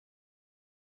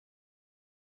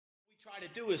try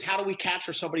to do is how do we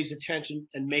capture somebody's attention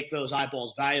and make those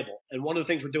eyeballs valuable? And one of the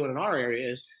things we're doing in our area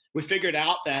is we figured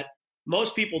out that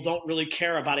most people don't really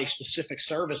care about a specific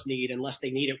service need unless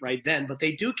they need it right then, but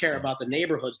they do care about the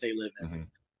neighborhoods they live in. Mm-hmm.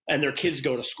 And their kids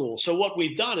go to school. So what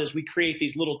we've done is we create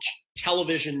these little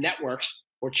television networks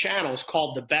or channels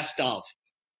called the best of.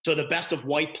 So the best of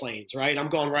White Plains, right? I'm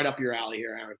going right up your alley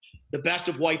here, Aaron. The best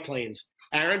of White Plains.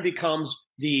 Aaron becomes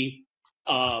the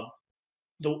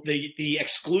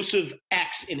exclusive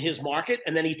X in his market,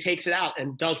 and then he takes it out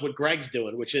and does what Greg's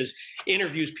doing, which is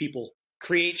interviews people,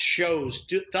 creates shows,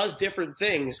 does different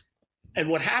things. And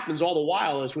what happens all the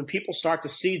while is when people start to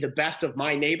see the best of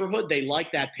my neighborhood, they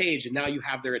like that page, and now you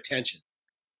have their attention.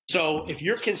 So if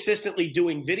you're consistently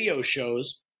doing video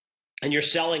shows and you're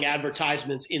selling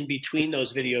advertisements in between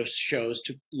those video shows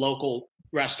to local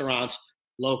restaurants,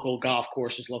 local golf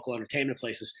courses, local entertainment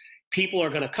places, people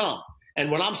are going to come. And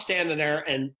when I'm standing there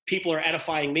and people are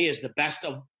edifying me as the best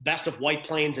of White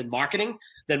Plains in marketing,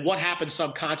 then what happens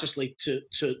subconsciously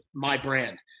to my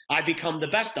brand? I become the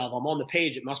best of. I'm on the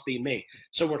page. It must be me.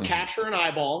 So we're capturing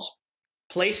eyeballs,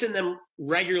 placing them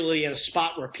regularly in a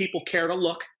spot where people care to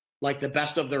look, like the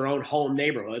best of their own home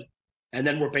neighborhood. And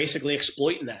then we're basically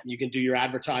exploiting that. You can do your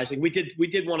advertising. We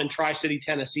did one in Tri-City,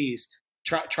 Tennessee.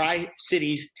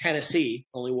 Tri-Cities, Tennessee.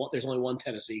 There's only one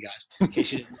Tennessee, guys, in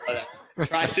case you didn't know that.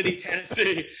 Tri-City,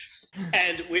 Tennessee.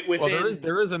 And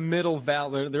there is a middle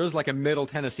valley. There is like a middle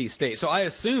Tennessee state. So I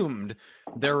assumed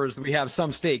we have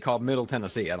some state called Middle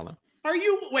Tennessee. I don't know. Are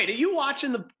you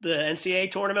watching the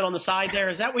NCAA tournament on the side there?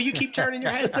 Is that where you keep turning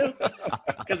your head to?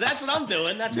 Because that's what I'm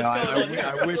doing. That's what's going on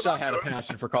here. I wish I had a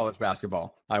passion for college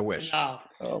basketball. I wish. But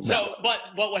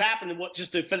what happened,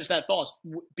 just to finish that thought,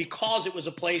 because it was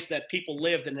a place that people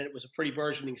lived and it was a pretty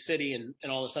burgeoning city and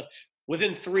all this stuff,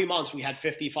 within 3 months we had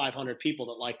 5,500 people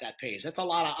that liked that page. That's a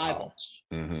lot of eyeballs.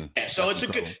 Mm-hmm. Yeah, so that's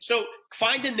incredible. So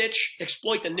find a niche,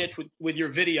 exploit the niche with your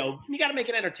video. You got to make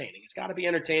it entertaining. It's got to be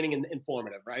entertaining and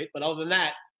informative, right? But other than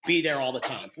that, be there all the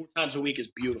time. 4 times a week is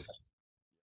beautiful.